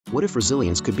What if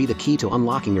resilience could be the key to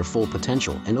unlocking your full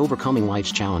potential and overcoming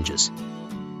life's challenges?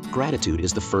 Gratitude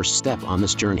is the first step on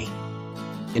this journey.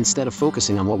 Instead of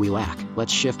focusing on what we lack,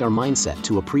 let's shift our mindset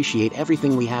to appreciate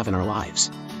everything we have in our lives.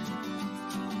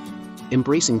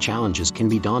 Embracing challenges can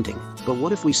be daunting, but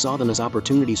what if we saw them as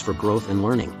opportunities for growth and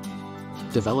learning?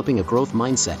 Developing a growth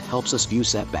mindset helps us view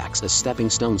setbacks as stepping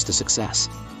stones to success.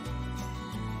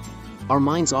 Our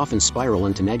minds often spiral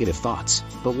into negative thoughts,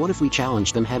 but what if we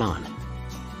challenge them head-on?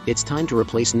 It's time to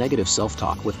replace negative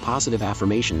self-talk with positive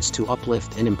affirmations to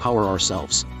uplift and empower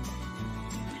ourselves.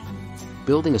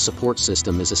 Building a support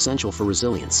system is essential for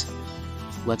resilience.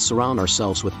 Let's surround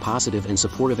ourselves with positive and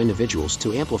supportive individuals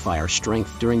to amplify our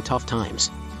strength during tough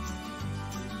times.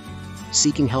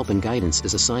 Seeking help and guidance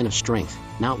is a sign of strength,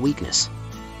 not weakness.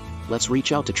 Let's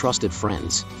reach out to trusted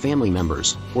friends, family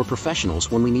members, or professionals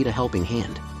when we need a helping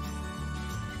hand.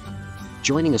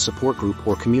 Joining a support group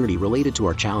or community related to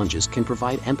our challenges can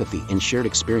provide empathy and shared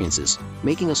experiences,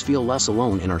 making us feel less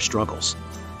alone in our struggles.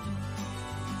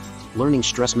 Learning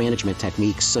stress management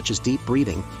techniques such as deep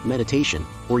breathing, meditation,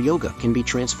 or yoga can be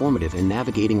transformative in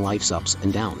navigating life's ups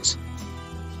and downs.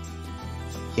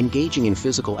 Engaging in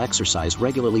physical exercise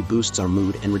regularly boosts our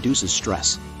mood and reduces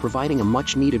stress, providing a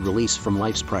much-needed release from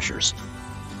life's pressures.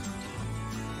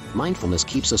 Mindfulness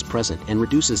keeps us present and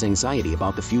reduces anxiety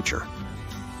about the future.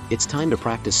 It's time to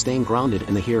practice staying grounded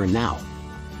in the here and now.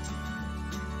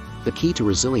 The key to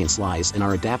resilience lies in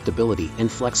our adaptability and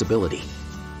flexibility.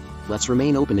 Let's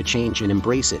remain open to change and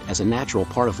embrace it as a natural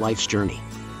part of life's journey.